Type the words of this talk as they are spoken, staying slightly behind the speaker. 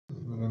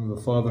In the name of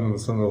the Father, and of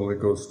the Son, and of the Holy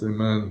Ghost,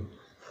 amen.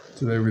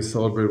 Today we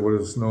celebrate what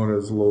is known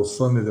as Low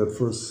Sunday, that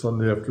first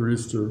Sunday after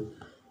Easter,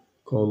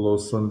 called Low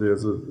Sunday,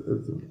 as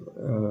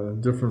a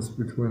difference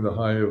between the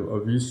high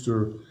of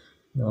Easter.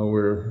 Now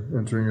we're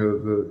entering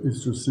the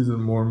Easter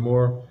season more and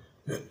more.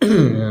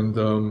 And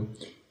the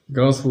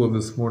Gospel of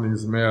this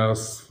morning's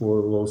Mass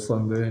for Low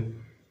Sunday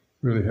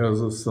really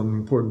has some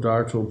important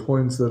doctrinal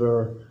points that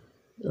are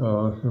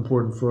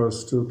important for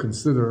us to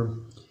consider.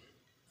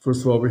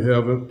 First of all, we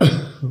have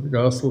the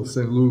Gospel of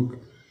St. Luke,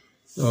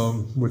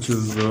 which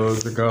is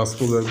the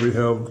Gospel that we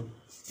have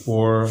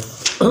for,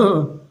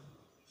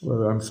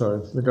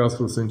 the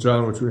Gospel of St.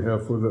 John, which we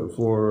have for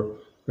the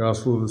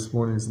Gospel of this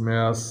morning's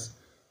Mass,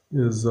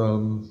 is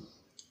an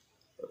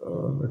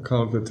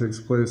account that takes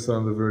place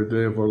on the very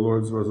day of our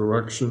Lord's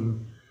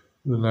resurrection,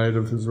 the night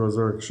of his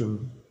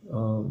resurrection.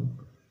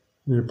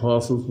 The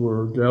apostles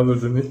were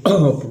gathered in the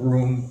upper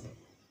room,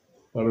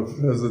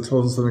 as it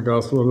tells us in the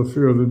Gospel, out of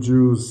fear of the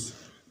Jews,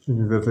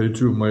 thinking that they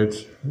too might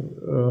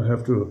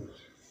have to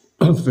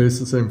face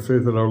the same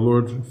fate that our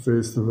Lord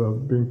faced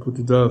of being put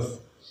to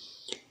death.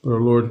 But our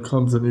Lord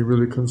comes and he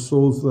really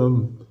consoles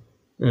them,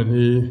 and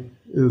he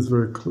is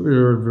very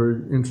clear and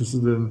very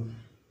interested in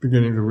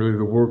beginning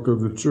the work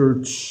of the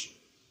church,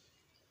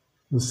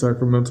 the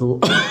sacramental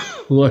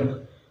life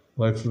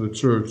of the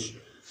church,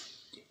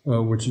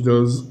 which he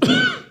does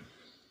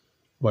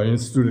by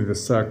instituting the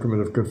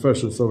sacrament of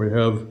confession. So we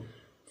have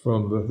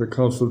from the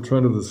Council of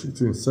Trent of the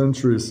 16th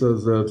century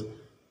says that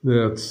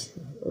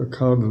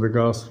account of the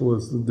gospel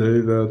is the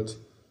day that,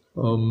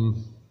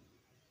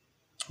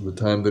 the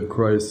time that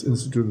Christ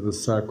instituted the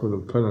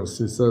sacrament of penance.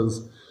 He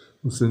says,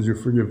 whose sins you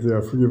forgive, they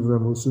are forgiven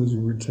them. Whose sins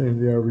you retain,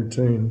 they are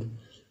retained.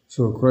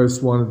 So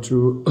Christ wanted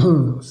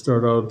to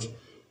start out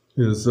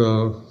his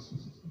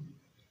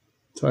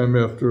time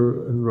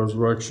after his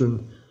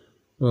resurrection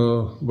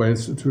by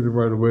instituting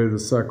right away the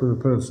sacrament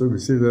of penance. So we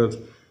see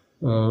that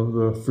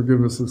the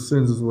forgiveness of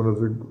sins is one of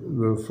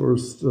the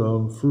first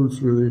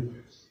fruits, really,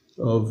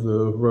 of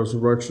the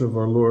resurrection of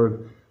our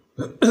Lord.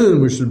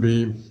 We should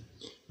be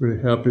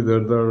really happy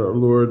that our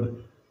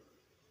Lord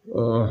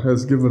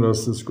has given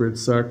us this great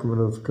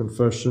sacrament of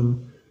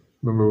confession.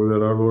 Remember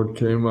that our Lord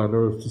came on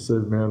earth to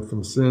save man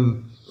from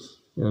sin,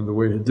 and the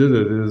way he did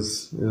it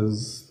is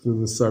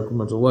through the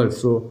sacramental life.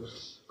 So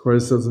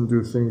Christ doesn't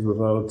do things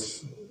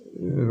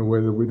in a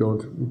way that we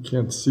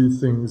can't see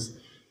things.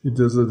 He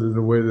does it in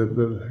a way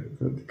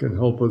that can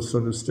help us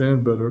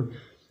understand better.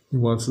 He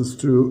wants us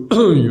to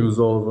use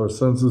all of our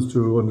senses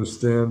to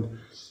understand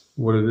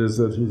what it is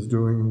that he's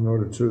doing in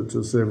order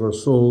to save our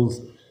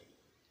souls.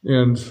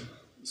 And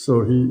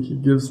so he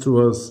gives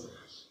to us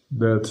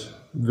that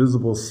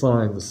visible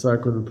sign, the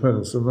sacrament of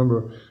penance. So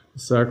remember, the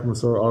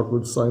sacraments are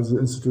outward signs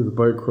instituted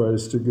by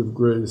Christ to give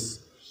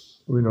grace.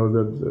 We know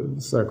that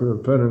the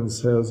sacrament of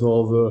penance has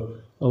all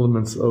the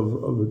elements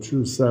of a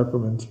true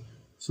sacrament.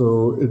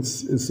 So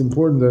it's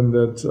important then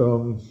that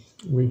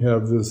we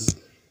have this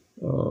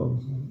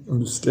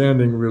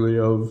understanding really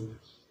of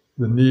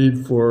the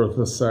need for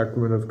the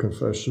sacrament of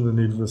confession, the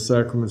need for the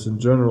sacraments in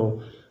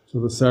general. So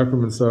the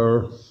sacraments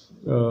are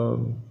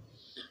the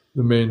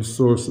main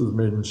sources,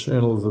 main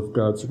channels of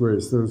God's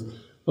grace. There's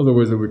other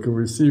ways that we can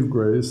receive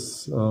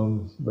grace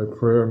by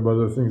prayer and by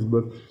other things,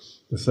 but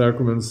the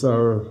sacraments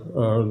are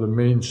the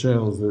main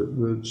channels,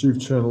 the chief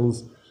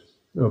channels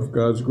of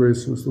God's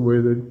grace. Was the way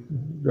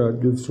that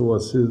God gives to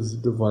us his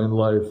divine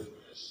life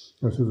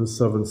through the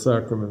seven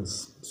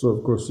sacraments. So,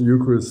 of course, the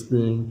Eucharist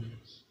being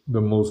the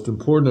most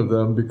important of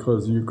them,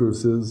 because the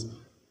Eucharist is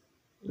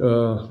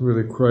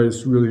really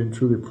Christ, really and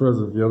truly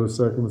present. The other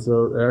sacraments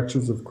are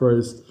actions of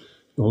Christ.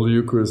 The Holy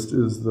Eucharist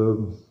is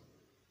the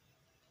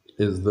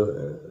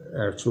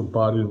actual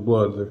body and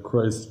blood that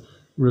Christ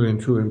really and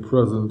truly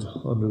present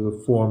under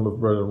the form of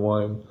bread and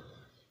wine.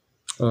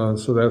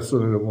 So that's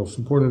certainly the most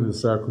important of the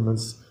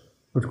sacraments.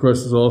 But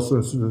Christ has also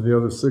instituted the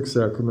other six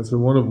sacraments,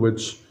 and one of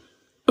which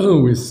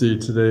we see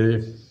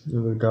today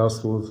in the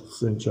Gospel of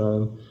St.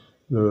 John,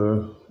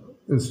 the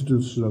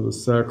institution of the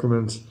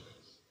sacrament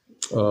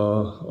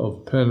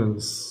of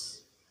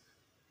penance.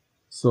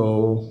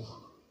 So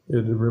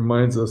it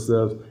reminds us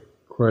that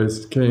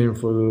Christ came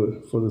for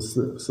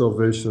the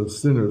salvation of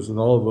sinners, and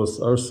all of us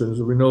are sinners.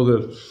 And we know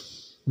that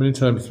many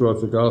times throughout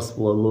the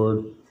Gospel, our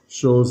Lord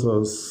shows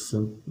us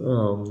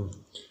the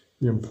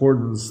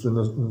importance, the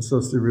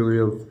necessity really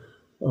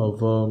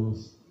of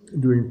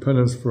doing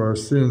penance for our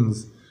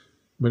sins.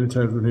 Many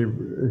times when he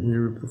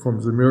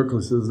performs a miracle,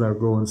 he says, now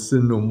go and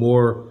sin no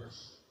more.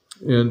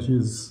 And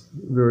he's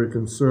very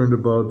concerned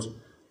about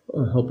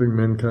helping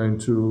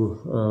mankind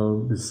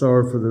to be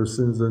sorry for their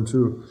sins and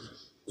to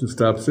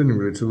stop sinning,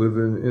 really, to live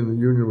in the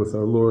union with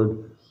our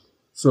Lord.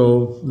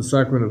 So the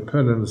sacrament of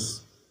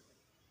penance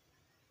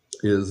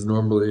is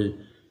normally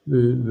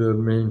the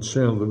main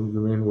channel, the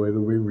main way that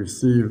we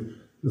receive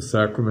the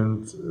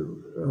sacrament.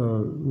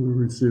 We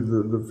receive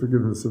the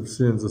forgiveness of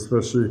sins,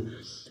 especially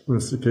when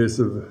it's the case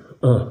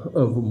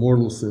of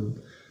mortal sin.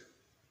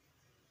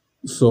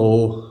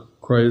 So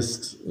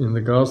Christ, in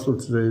the Gospel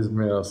of today's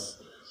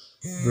Mass,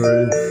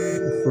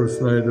 very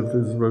first night of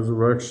his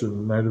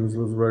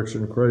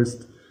resurrection,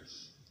 Christ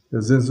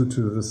has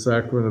instituted the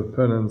sacrament of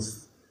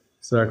penance,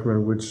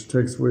 sacrament which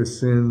takes away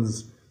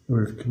sins that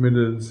we've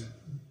committed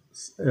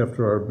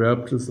after our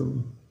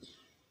baptism.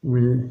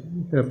 We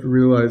have to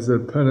realize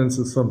that penance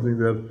is something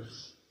that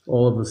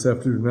all of us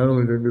have to do, not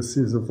only during the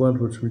season of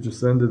Lent, which we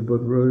just ended, but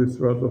really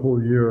throughout the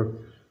whole year.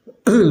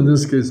 In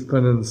this case,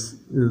 penance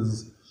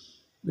is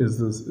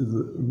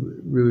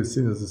really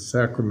seen as a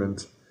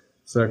sacrament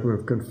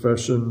of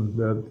confession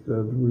that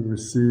we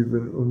receive,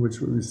 in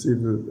which we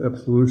receive the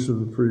absolution of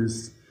the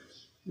priest,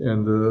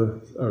 and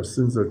our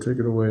sins are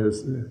taken away.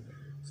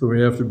 So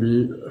we have to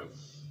be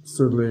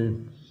certainly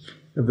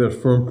have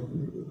that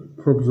firm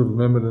purpose of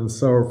amendment and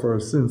sorrow for our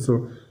sins.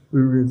 So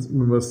we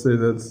must say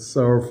that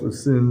sorrow for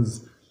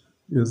sins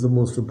is the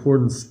most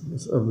important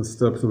of the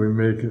steps that we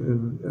make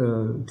in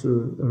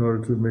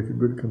order to make a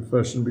good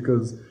confession,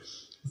 because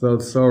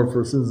without sorrow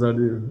for sins, not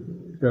even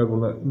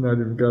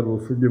God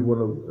will forgive one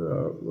of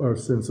our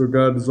sins. So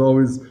God is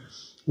always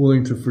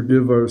willing to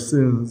forgive our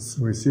sins.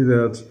 We see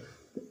that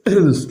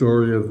in the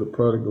story of the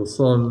prodigal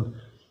son.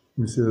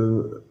 We see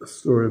the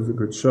story of the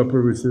Good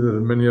Shepherd. We see that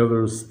in many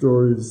other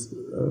stories,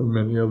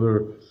 many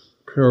other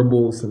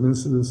parables and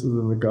incidences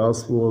in the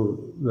gospel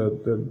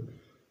that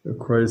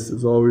Christ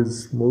is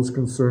always most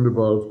concerned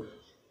about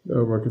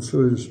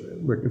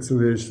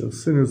reconciliation of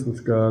sinners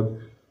with God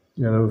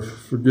and of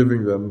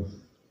forgiving them.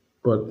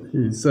 But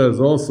he says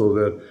also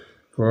that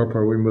for our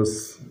part we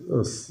must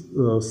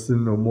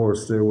sin no more,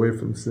 stay away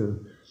from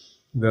sin.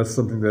 That's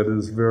something that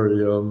is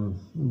very,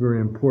 very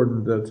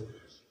important. That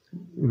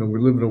we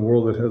live in a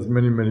world that has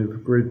many, many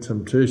great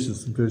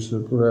temptations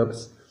that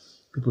perhaps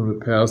people in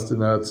the past did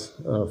not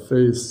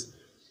face.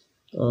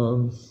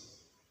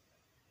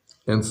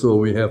 And so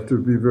we have to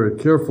be very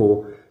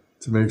careful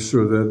to make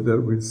sure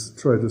that we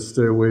try to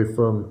stay away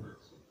from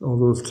all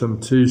those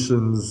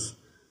temptations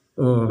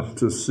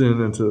to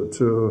sin and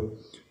to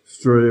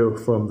stray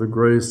from the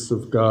grace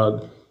of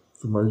God,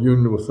 from our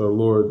union with our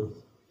Lord.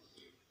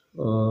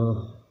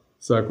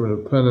 Sacrament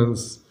of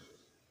penance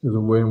is a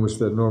way in which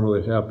that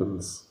normally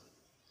happens.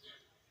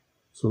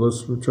 So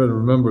let's try to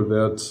remember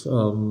that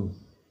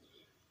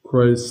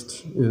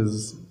Christ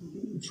is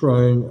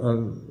trying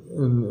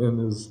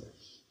and is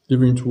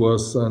giving to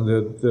us on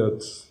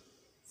that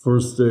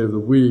first day of the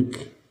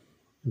week,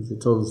 as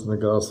it tells us in the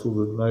gospel,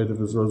 the night of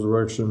his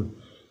resurrection.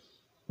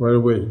 Right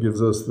away, he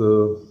gives us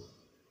the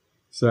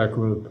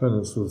sacrament of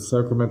penance, the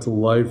sacramental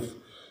life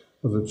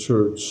of the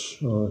church.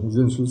 He's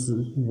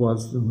interested, he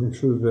wants to make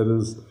sure that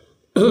is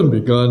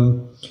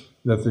begun,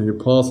 that the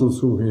apostles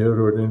who he had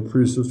ordained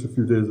priests just a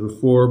few days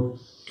before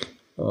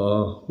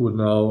would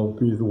now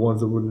be the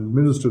ones that would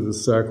administer the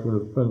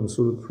sacrament of penance.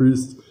 So the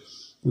priest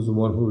is the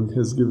one who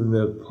has given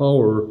that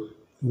power,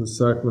 the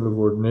sacrament of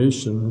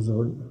ordination, his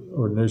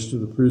ordination to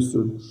the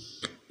priesthood,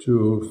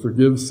 to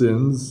forgive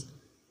sins,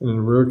 and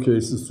in rare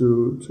cases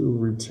to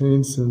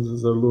retain sins,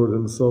 as our Lord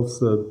himself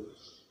said.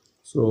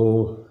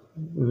 So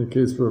in the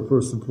case where a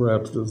person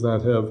perhaps does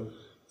not have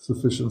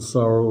sufficient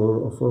sorrow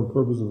or for a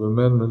purpose of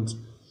amendment,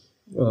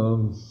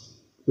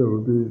 there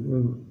would be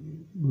in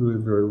really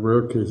very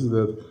rare cases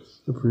that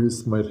the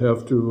priest might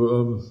have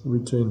to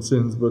retain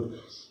sins, but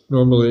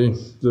normally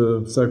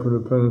the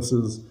sacrament of penance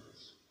is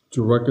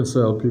to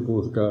reconcile people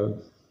with God,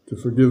 to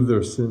forgive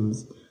their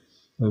sins,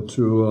 and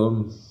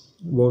to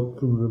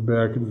welcome them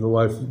back into the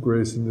life of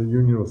grace and the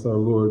union with our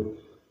Lord.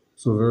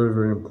 So very,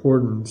 very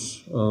important.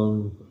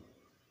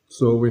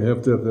 So we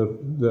have to have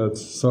that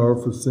sorrow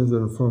for sins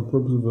and for a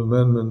purpose of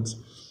amendment,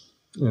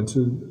 and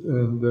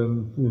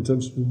then the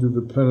intention to do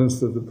the penance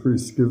that the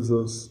priest gives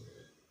us.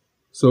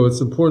 So it's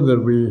important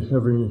that we,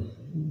 every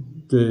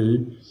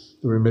day,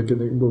 that we make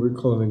what we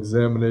call an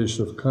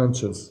examination of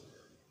conscience,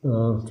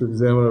 to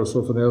examine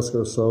ourselves and ask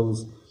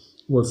ourselves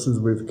what sins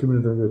we've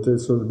committed during that day,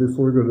 so that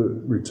before we go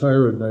to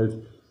retire at night,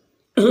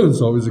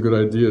 it's always a good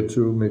idea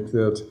to make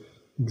that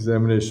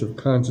examination of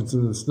conscience,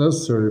 and it's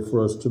necessary for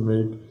us to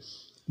make,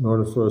 in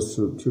order for us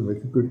to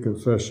make a good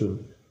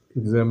confession, to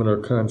examine our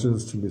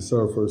conscience, to be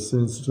sorry for our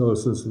sins, to tell our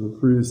sins to the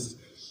priest,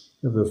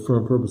 have the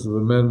firm purpose of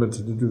amendment,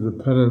 to do the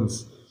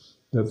penance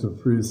that the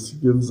priest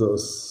gives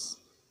us.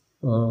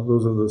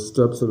 Those are the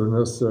steps that are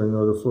necessary in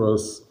order for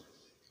us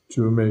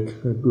to make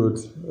a good,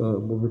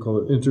 what we call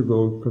an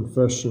integral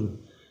confession.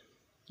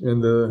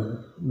 And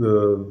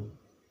the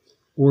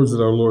words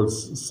that our Lord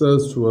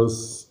says to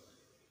us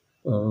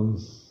in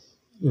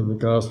the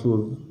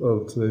Gospel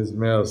of today's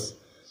Mass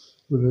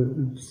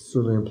would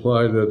certainly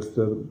imply that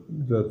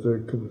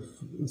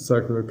the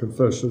sacrament of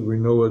confession, we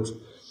know it,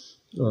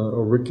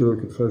 auricular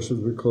confession,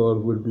 as we call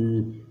it, would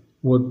be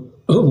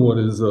what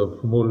is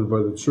promoted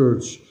by the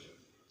Church,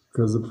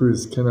 because the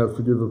priest cannot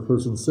forgive a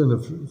person's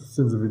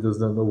sins if he does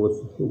not know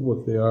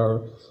what they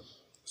are.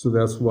 So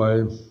that's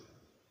why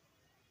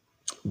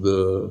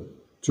the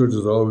Church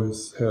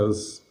always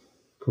has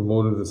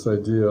promoted this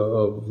idea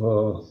of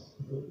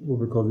what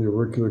we call the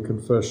auricular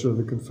confession,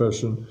 the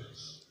confession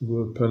of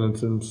the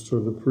penitents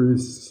toward the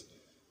priests,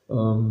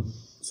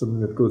 something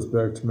that goes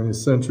back to many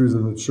centuries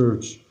in the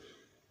Church.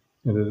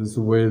 And it is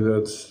the way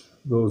that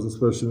those,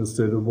 especially in the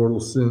state of mortal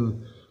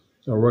sin,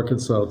 are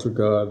reconciled to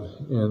God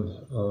and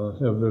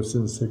have their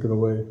sins taken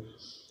away.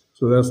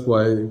 So that's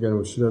why, again,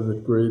 we should have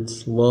that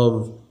great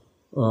love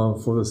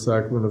for the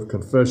sacrament of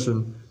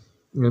confession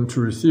and to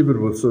receive it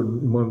with a certain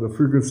amount of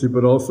frequency,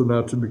 but also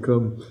not to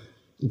become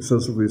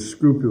excessively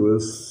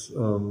scrupulous,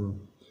 and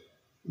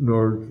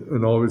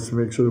always to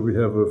make sure that we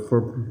have a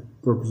firm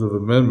purpose of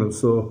amendment.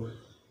 So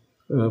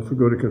if we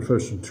go to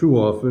confession too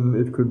often,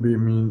 it could be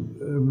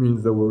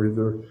means that we're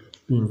either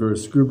being very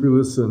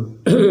scrupulous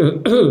and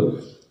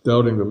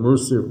doubting the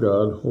mercy of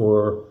God,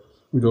 or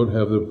we don't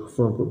have the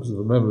firm purpose of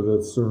amendment.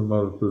 That's a certain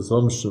amount of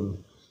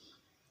presumption.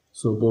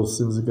 So both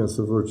sins against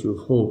the virtue of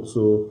hope.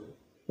 So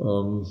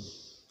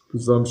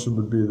presumption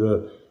would be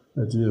the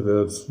idea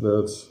that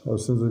our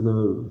sins are going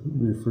to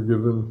be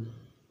forgiven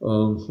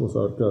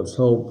without God's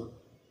help,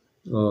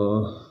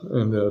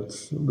 and that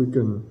we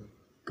can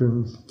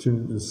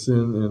continue to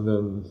sin and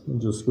then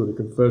just go to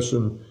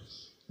confession,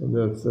 and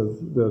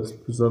that's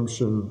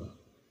presumption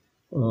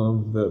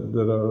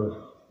that our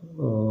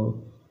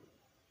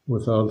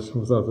without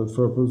the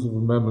purpose of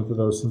amendment that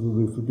our sins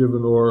will be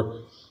forgiven, or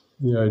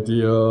the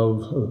idea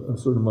of a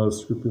certain amount of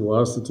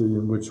scrupulosity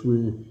in which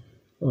we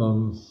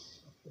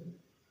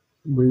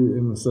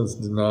in a sense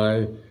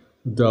deny,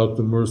 doubt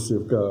the mercy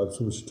of God.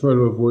 So we should try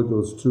to avoid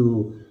those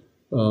two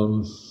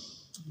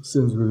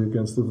sins really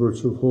against the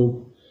virtue of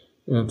hope,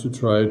 and to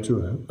try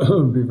to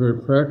be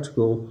very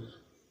practical,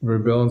 very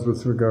balanced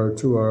with regard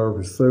to our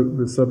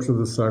reception of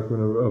the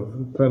sacrament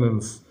of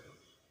penance,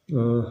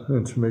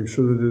 and to make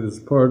sure that it is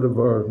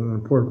an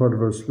important part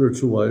of our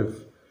spiritual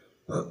life,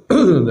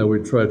 that we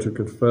try to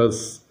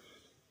confess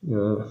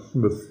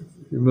with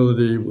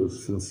humility, with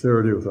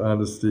sincerity, with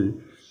honesty,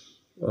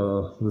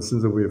 the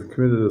sins that we have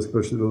committed,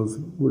 especially those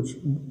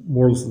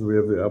mortal sins. We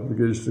have the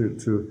obligation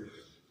to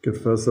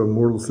confess our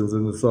mortal sins,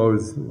 and it's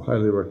always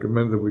highly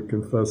recommended that we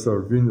confess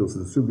our venial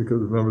sins too,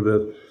 because remember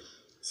that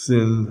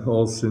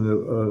all sin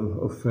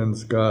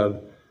offends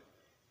God.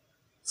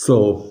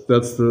 So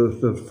that's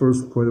the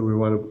first point that we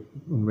want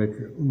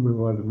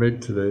to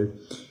make today,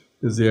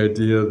 is the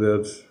idea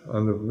that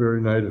on the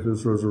very night of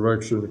his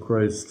resurrection,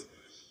 Christ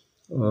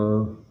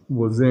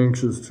was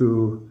anxious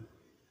to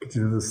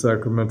continue the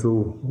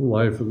sacramental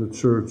life of the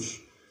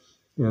church,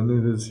 and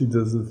he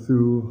does it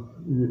through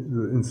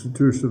the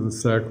institution of the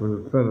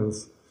sacrament of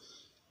penance.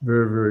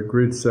 Very, very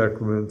great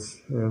sacrament,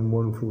 and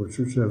one for which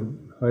we should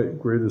have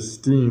great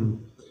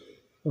esteem,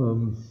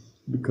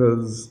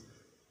 because,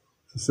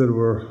 as I said,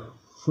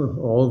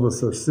 all of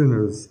us are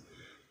sinners.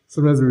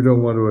 Sometimes we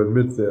don't want to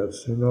admit that,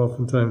 and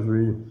oftentimes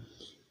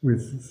we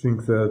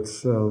think that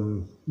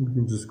we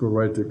can just go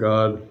right to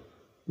God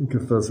and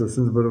confess our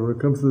sins. But when it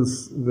comes to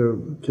the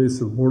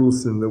case of mortal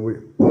sin that we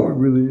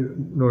really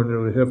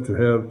ordinarily have to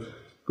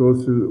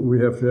we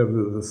have to have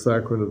the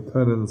sacrament of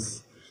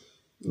penance,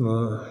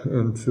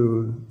 and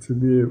to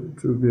be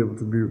able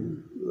to be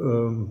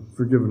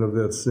forgiven of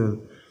that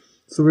sin.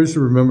 So we should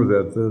remember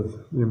that the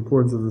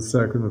importance of the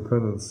sacrament of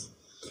penance.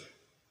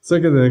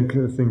 Second, I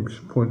think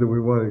point that we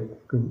want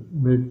to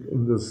make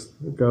in this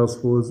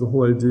gospel is the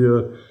whole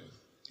idea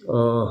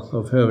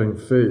of having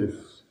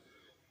faith.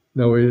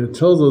 Now, it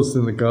tells us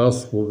in the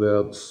gospel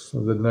that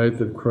on the night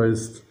that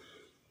Christ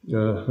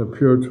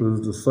appeared to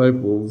his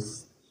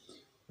disciples,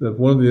 that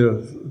one of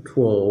the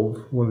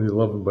 12, one of the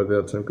 11 by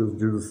that time, because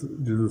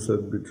Judas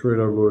had betrayed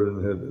our Lord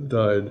and had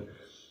died,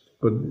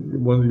 but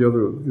one of the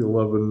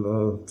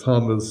 11,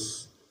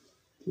 Thomas,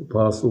 the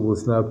apostle,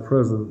 was not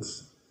present.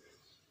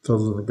 It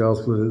tells us in the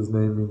gospel that his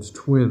name means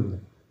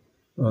twin.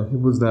 He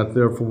was not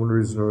there for one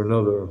reason or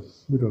another.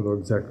 We don't know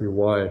exactly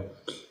why,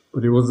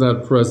 but he was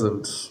not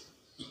present.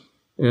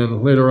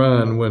 And later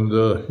on, when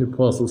the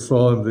apostles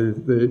saw him,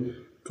 they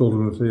told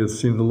him that they had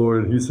seen the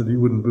Lord, and he said he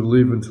wouldn't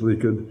believe until he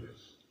could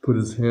put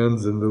his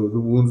hands in the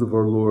wounds of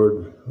our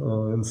Lord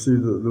and see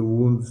the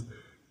wounds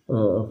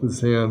of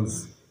his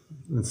hands.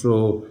 And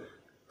so,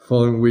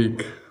 following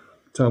week,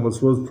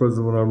 Thomas was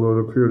present when our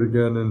Lord appeared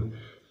again, and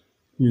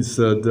he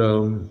said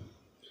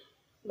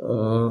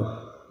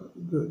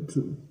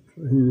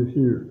he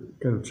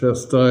kind of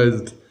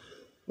chastised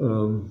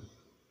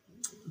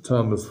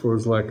Thomas for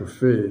his lack of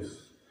faith.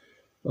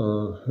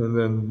 And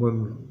then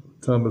when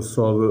Thomas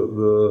saw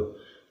the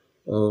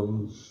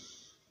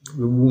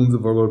wounds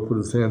of our Lord, put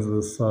his hands on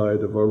the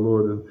side of our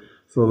Lord and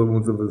saw the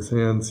wounds of his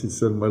hands, he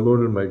said, "My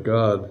Lord and my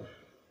God."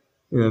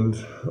 And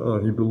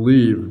he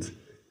believed.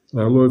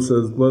 And our Lord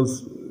says,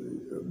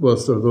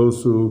 blessed are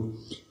those who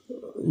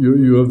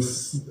you have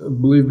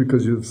believed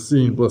because you have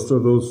seen. Blessed are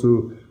those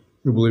who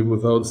believe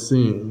without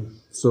seeing.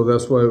 So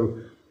that's where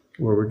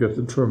we get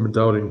the term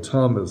doubting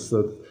Thomas,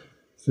 that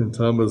St.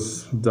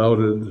 Thomas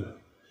doubted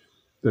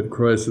that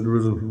Christ had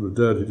risen from the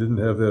dead. He didn't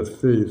have that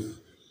faith.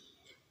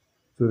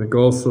 I think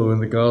also in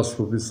the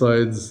gospel,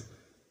 besides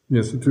the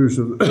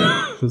institution of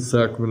the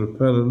sacrament of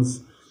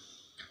penance,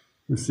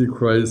 we see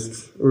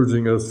Christ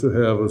urging us to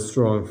have a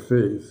strong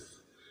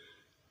faith.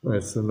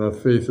 Right, so now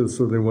faith is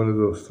certainly one of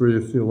the three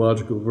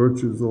theological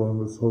virtues, along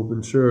with hope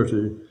and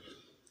charity.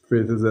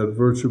 Faith is that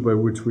virtue by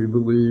which we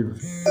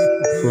believe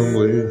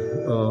firmly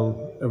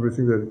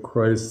everything that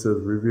Christ has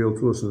revealed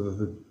to us and that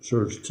the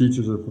church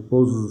teaches and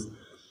proposes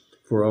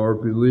for our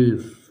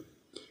belief.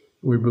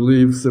 We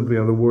believe simply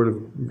on the Word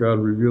of God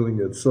revealing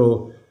it.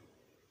 So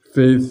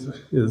faith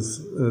is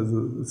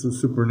a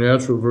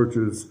supernatural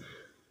virtue. It's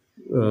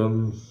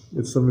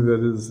something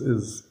that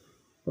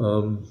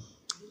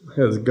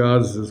has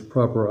God as his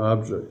proper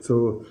object.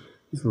 So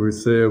that's what we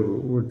say,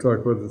 we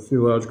talk about the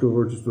theological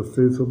virtues of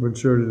faith, hope, and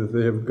charity, that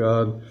they have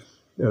God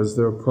as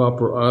their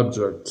proper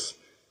object.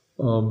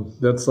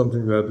 That's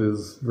something that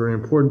is very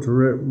important to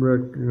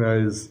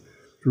recognize,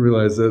 to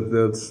realize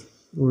that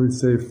when we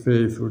say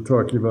faith, we're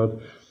talking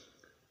about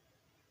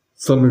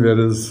something that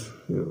is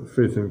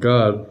faith in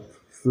God,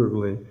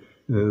 certainly,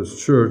 and in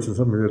his church, and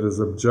something that is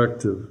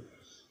objective.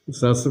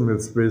 It's not something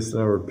that's based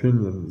on our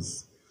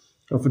opinions.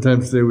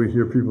 Oftentimes today we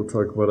hear people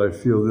talk about, I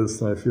feel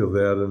this and I feel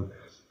that, and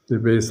they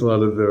base a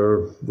lot of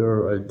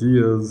their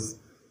ideas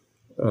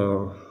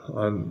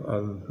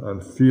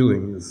on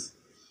feelings.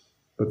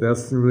 But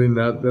that's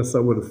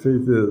not what a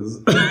faith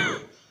is.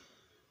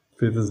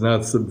 Faith is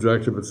not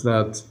subjective. It's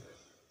not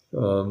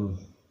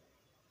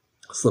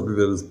something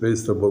that is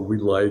based on what we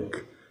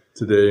like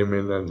today,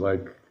 not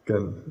like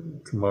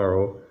again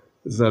tomorrow.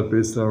 It's not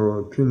based on our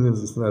own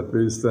opinions. It's not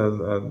based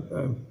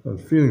on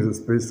feelings. It's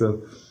based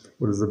on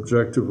what is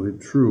objectively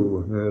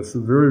true. And it's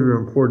very, very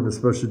important,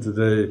 especially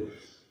today,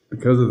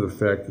 because of the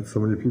fact that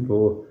so many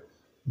people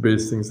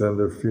base things on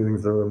their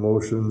feelings, their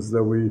emotions,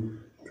 that we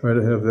try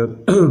to have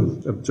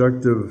that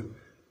objective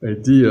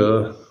idea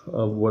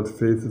of what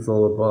faith is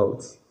all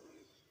about.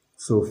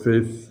 So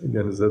faith,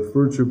 again, is that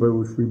virtue by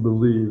which we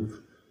believe.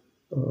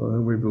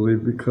 And we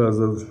believe because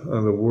of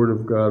the Word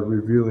of God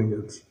revealing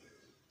it,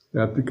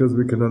 not because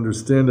we can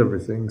understand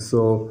everything.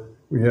 So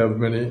we have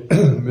many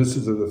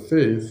mysteries of the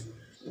faith,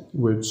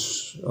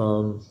 which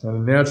on a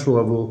natural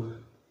level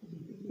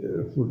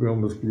would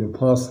almost be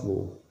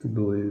impossible to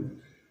believe.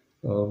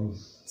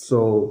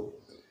 So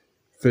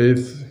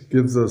faith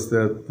gives us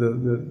that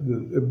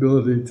the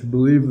ability to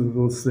believe in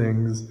those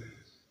things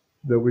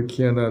that we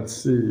cannot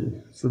see.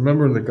 So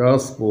remember in the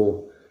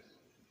Gospel,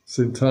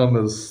 St.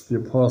 Thomas the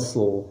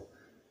Apostle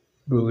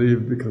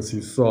believed because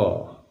he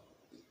saw.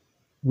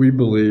 We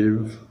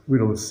believe, we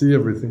don't see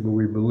everything, but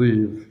we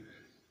believe.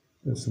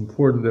 It's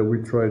important that we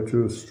try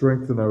to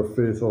strengthen our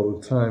faith all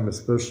the time,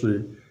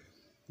 especially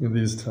in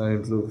these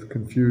times of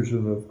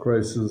confusion, of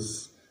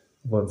crisis,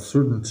 of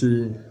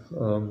uncertainty.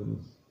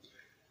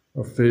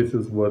 Our faith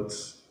is what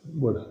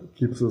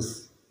keeps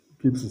us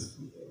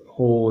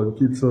whole and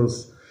keeps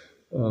us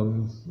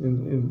from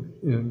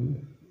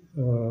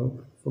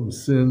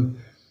sin,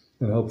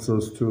 and helps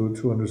us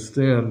to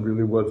understand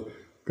really what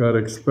God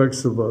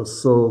expects of us.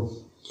 So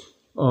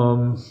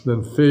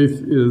then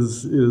faith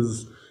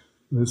is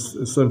this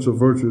essential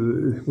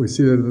virtue. We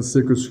see that in the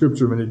sacred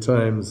scripture many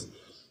times.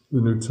 The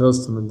New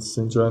Testament,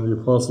 St. John the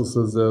Apostle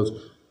says that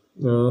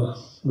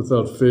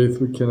without faith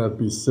we cannot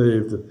be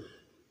saved.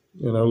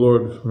 And our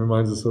Lord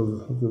reminds us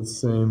of the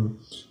same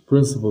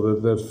principle,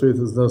 that faith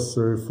is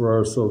necessary for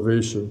our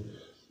salvation.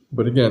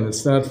 But again,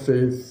 it's not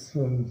faith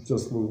in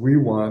just what we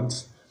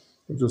want,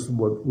 or just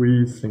what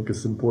we think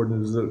is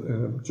important. It's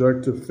an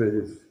objective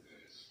faith.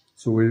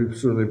 So we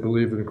certainly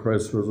believe in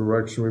Christ's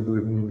resurrection. We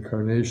believe in the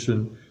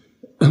incarnation.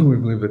 We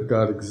believe that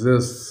God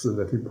exists and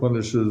that he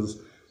punishes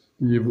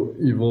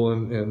evil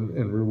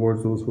and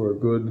rewards those who are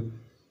good.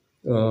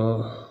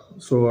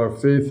 So our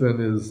faith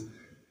then is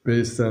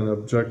based on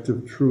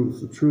objective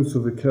truth, the truth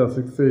of the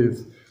Catholic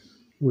faith,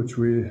 which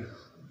we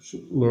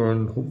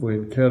learn hopefully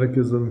in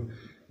catechism,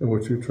 and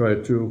which we try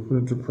to put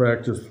into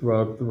practice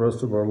throughout the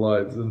rest of our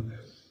lives. And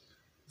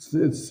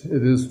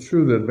it is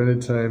true that many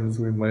times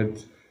we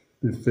might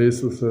be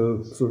faced with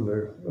a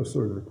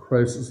sort of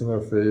crisis in our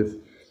faith.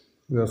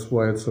 That's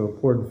why it's so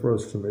important for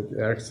us to make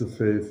acts of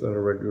faith on a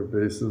regular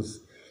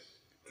basis,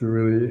 to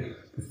really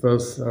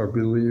profess our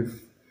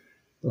belief,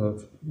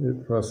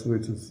 possibly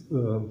to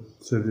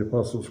say the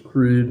Apostles'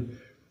 Creed,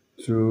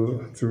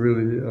 to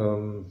really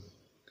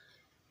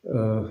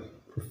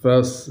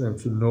profess and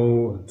to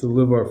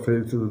live our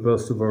faith to the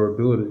best of our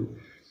ability.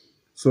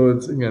 So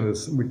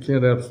we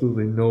can't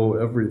absolutely know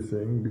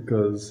everything,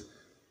 because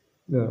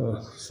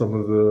some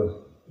of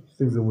the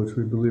things in which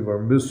we believe are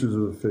mysteries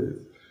of the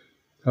faith.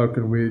 How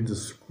can we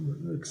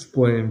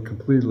explain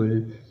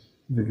completely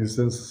the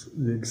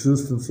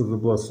existence of the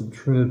Blessed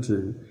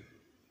Trinity?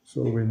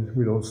 So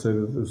we don't say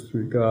that there's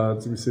three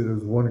gods. We say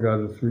there's one God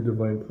and three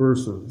divine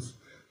persons.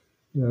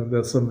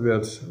 That's something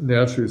that,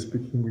 naturally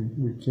speaking,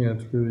 we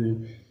can't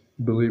really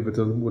believe. It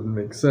wouldn't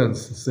make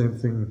sense. The same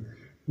thing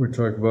we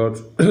talk about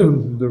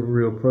the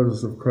real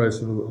presence of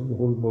Christ in the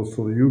most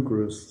Holy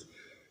Eucharist,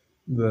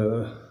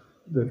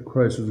 that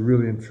Christ is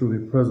really and truly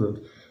present.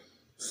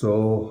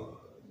 So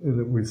we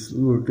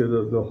look at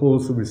the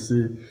host and we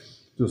see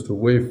just a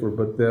wafer,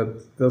 but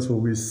that's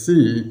what we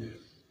see.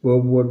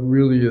 But what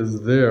really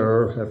is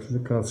there after the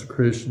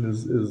consecration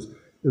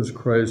is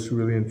Christ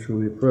really and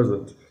truly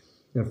present.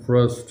 And for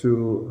us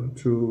to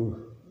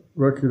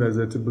recognize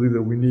that, to believe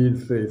that we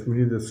need faith. We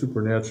need that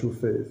supernatural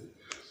faith.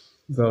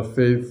 Without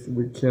faith,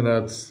 we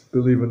cannot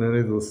believe in any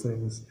of those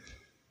things.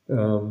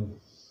 And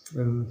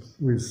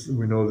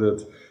we know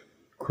that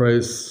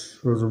Christ's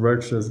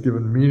resurrection has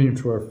given meaning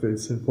to our faith.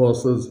 St. Paul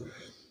says,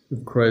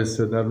 if Christ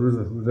had not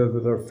risen from the dead,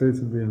 that our faith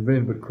would be in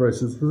vain, but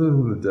Christ is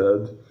risen from the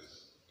dead.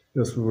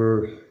 That's what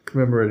we're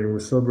commemorating. We're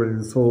celebrating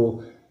this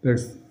whole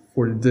next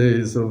 40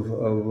 days of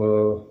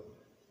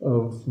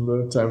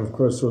the time of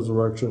Christ's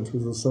resurrection to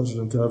his ascension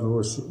into heaven.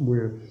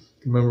 We're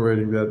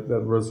commemorating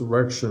that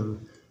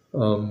resurrection.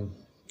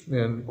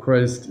 And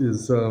Christ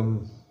is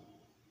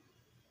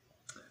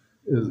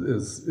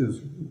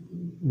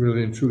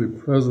really and truly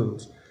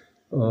present,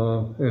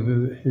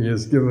 and he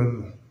has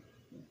given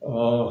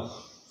hope.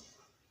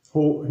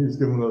 He's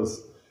given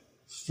us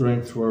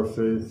strength to our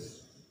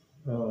faith,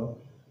 and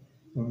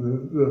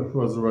the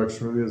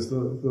resurrection really is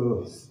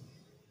the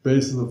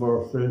basis of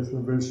our faith,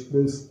 the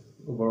base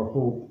of our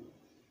hope.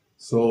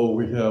 So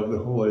we have the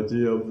whole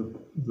idea of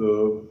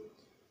the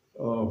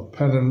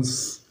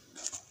penance,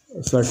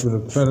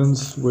 sacrament of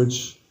penance,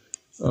 which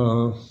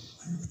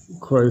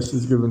Christ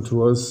has given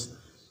to us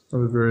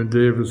on the very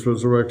day of his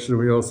resurrection.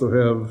 We also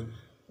have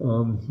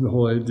the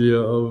whole idea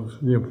of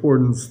the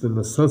importance, the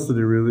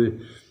necessity, really,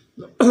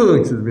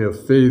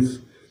 of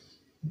faith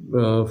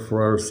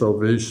for our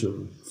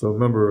salvation. So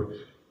remember,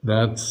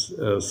 not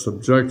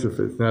subjective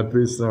faith, not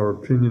based on our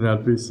opinion,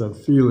 not based on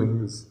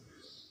feelings.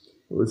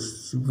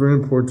 It's very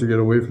important to get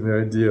away from the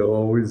idea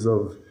always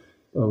of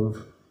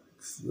believing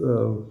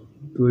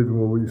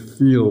what we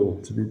feel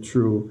to be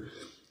true.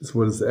 It's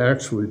what is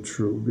actually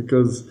true,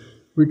 because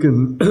we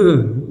can,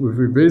 if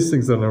we base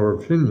things on our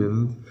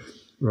opinion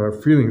or our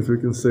feelings, we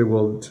can say,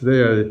 well,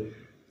 today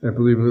I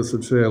believe in this, or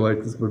today I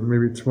like this, but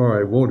maybe tomorrow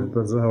I won't. It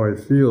depends on how I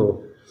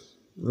feel.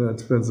 It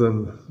depends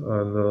on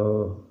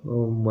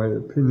my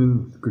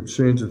opinion could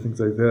change and things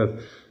like that.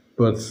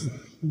 But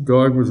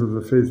dogmas of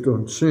the faith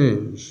don't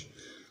change.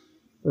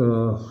 They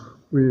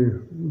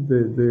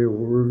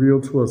were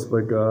revealed to us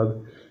by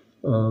God,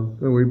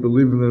 and we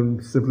believe in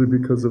them simply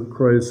because of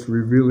Christ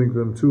revealing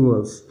them to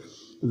us.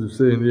 As we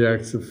say in the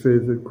Acts of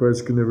Faith, that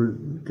Christ can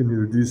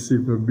neither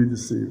deceive nor be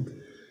deceived.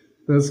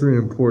 That's very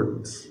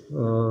important,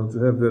 to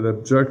have that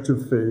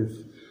objective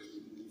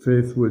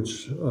faith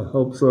which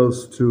helps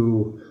us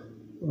to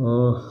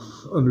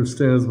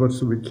understand as much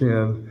as we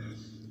can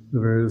the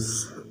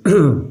various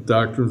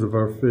doctrines of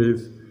our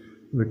faith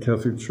in the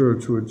Catholic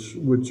Church,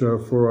 which are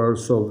for our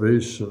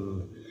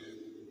salvation.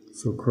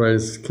 So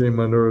Christ came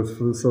on earth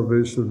for the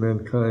salvation of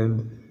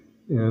mankind,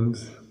 and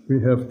we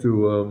have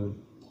to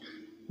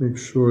make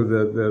sure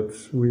that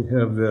we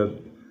have that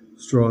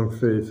strong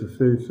faith, a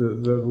faith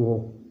that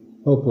will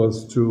help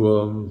us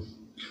to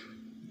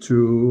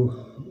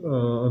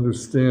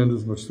understand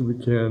as much as we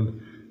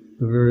can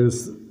the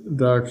various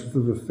doctrines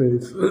of the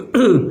faith.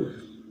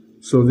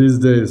 So these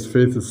days,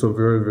 faith is so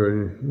very,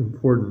 very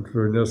important,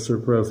 very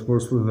necessary, perhaps more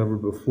so than ever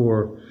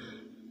before.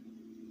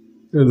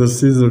 In the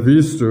season of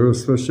Easter,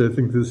 especially I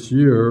think this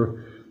year,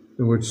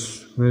 in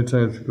which many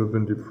times people have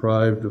been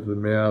deprived of the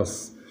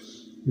Mass,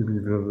 maybe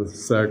even of the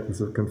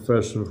sacraments of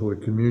confession, of Holy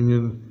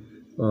Communion,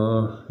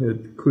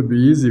 it could be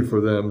easy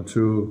for them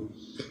to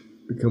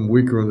become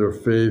weaker in their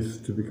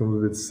faith, to become a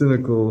bit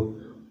cynical,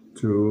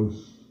 to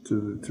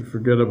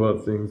forget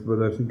about things.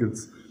 But I think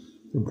it's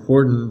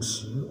important,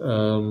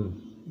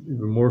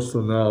 even more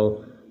so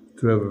now,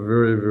 to have a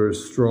very, very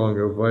strong,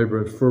 a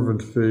vibrant,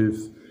 fervent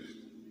faith,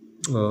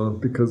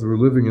 because we're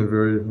living in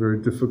very, very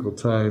difficult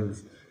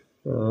times.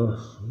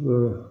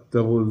 The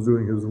devil is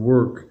doing his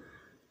work,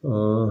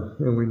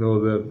 and we know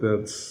that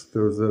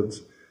there's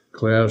that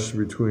clash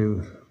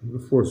between the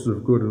forces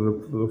of good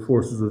and the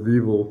forces of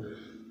evil.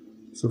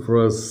 So for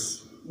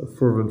us, a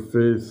fervent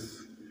faith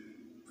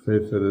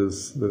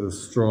that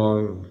is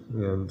strong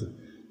and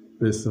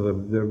based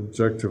on the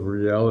objective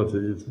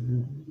reality,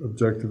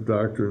 objective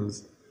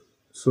doctrines,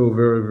 so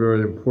very,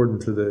 very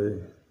important today.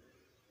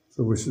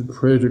 So we should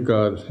pray to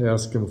God,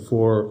 ask Him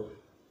for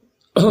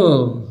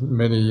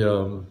many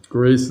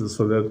graces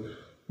so that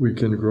we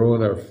can grow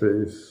in our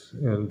faith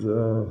and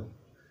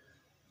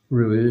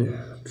really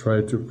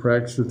try to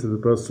practice it to the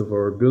best of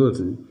our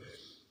ability.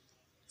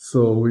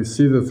 So we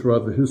see that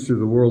throughout the history of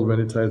the world,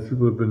 many times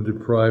people have been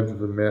deprived of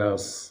the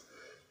Mass,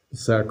 the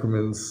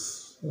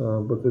sacraments,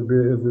 but they've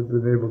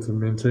been able to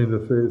maintain the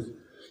faith.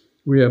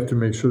 We have to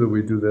make sure that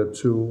we do that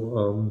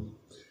too.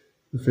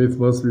 The faith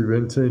must be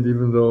maintained,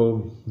 even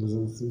though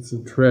it's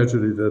a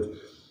tragedy that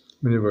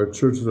many of our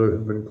churches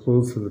have been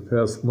closed for the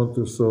past month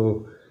or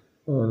so,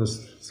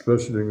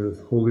 especially during the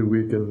Holy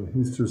Week and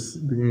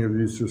beginning of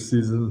the Easter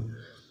season.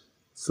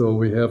 So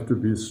we have to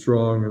be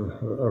strong in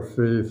our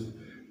faith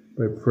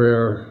by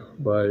prayer,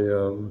 by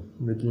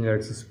making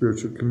acts of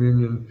spiritual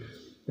communion,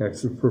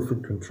 acts of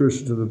perfect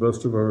contrition to the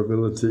best of our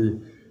ability,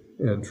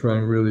 and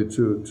trying really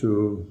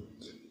to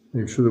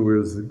make sure that we're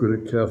as good a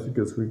Catholic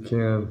as we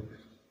can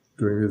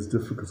during these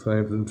difficult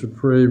times, and to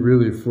pray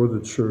really for the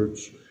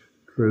Church,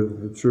 pray that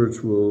the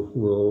Church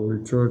will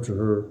return to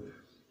her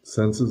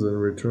senses and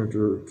return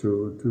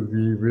to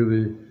be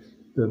really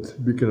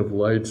that beacon of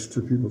light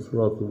to people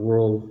throughout the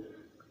world.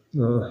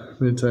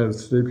 Many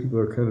times today people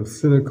are kind of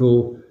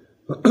cynical,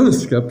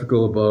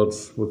 skeptical about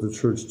what the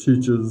church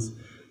teaches,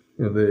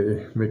 and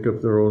they make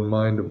up their own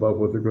mind about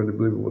what they're going to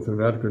believe and what they're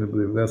not going to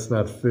believe. That's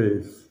not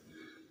faith.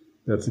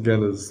 That,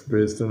 again, is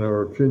based on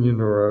our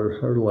opinion or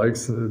our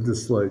likes and our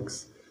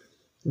dislikes.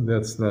 And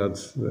that's not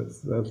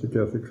the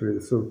Catholic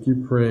faith. So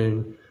keep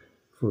praying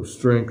for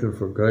strength and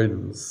for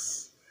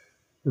guidance.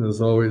 And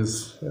as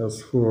always,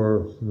 ask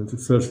for the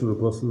intercession of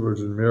the Blessed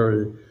Virgin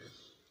Mary,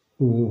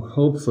 who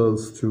helps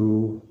us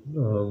to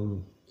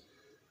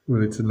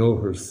really to know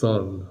her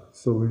Son.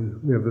 So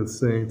we have this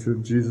saying,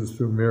 to Jesus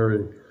through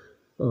Mary.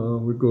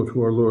 We go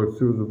to our Lord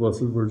through the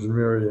Blessed Virgin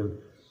Mary, and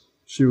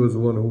she was the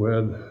one who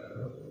had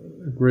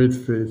a great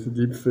faith, a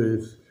deep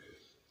faith,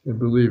 and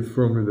believed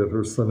firmly that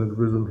her Son had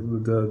risen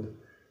from the dead.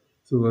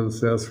 So let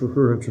us ask for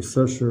her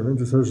intercession. Her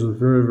intercession is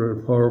very,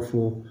 very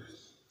powerful,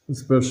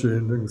 especially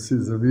during the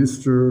season of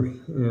Easter,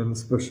 and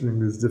especially in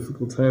these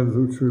difficult times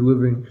in which we're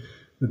living.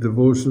 The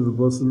devotion of the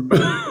Blessed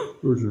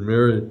Virgin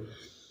Mary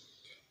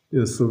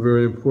is so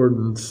very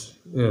important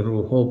and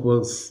will help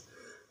us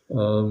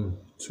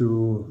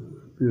to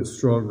be a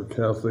stronger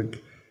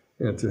Catholic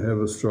and to have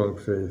a strong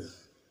faith.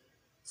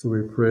 So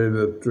we pray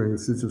that during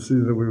this Easter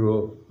season that we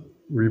will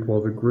reap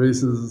all the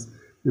graces,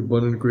 the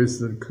abundant graces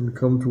that can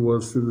come to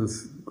us through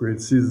this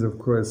great season of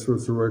Christ's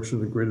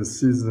resurrection, the greatest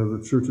season of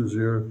the Church's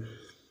year,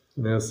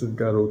 and ask that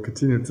God will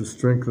continue to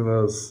strengthen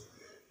us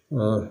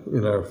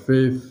in our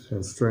faith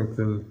and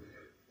strengthen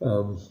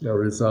our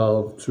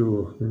resolve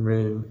to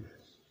remain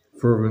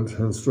fervent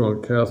and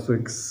strong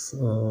Catholics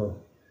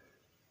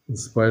in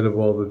spite of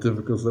all the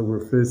difficulties that we're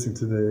facing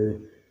today,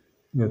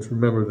 and to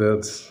remember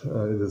that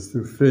it is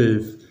through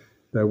faith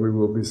that we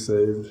will be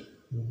saved.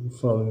 In the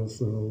Father, and the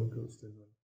Son, and the Holy Ghost. Amen.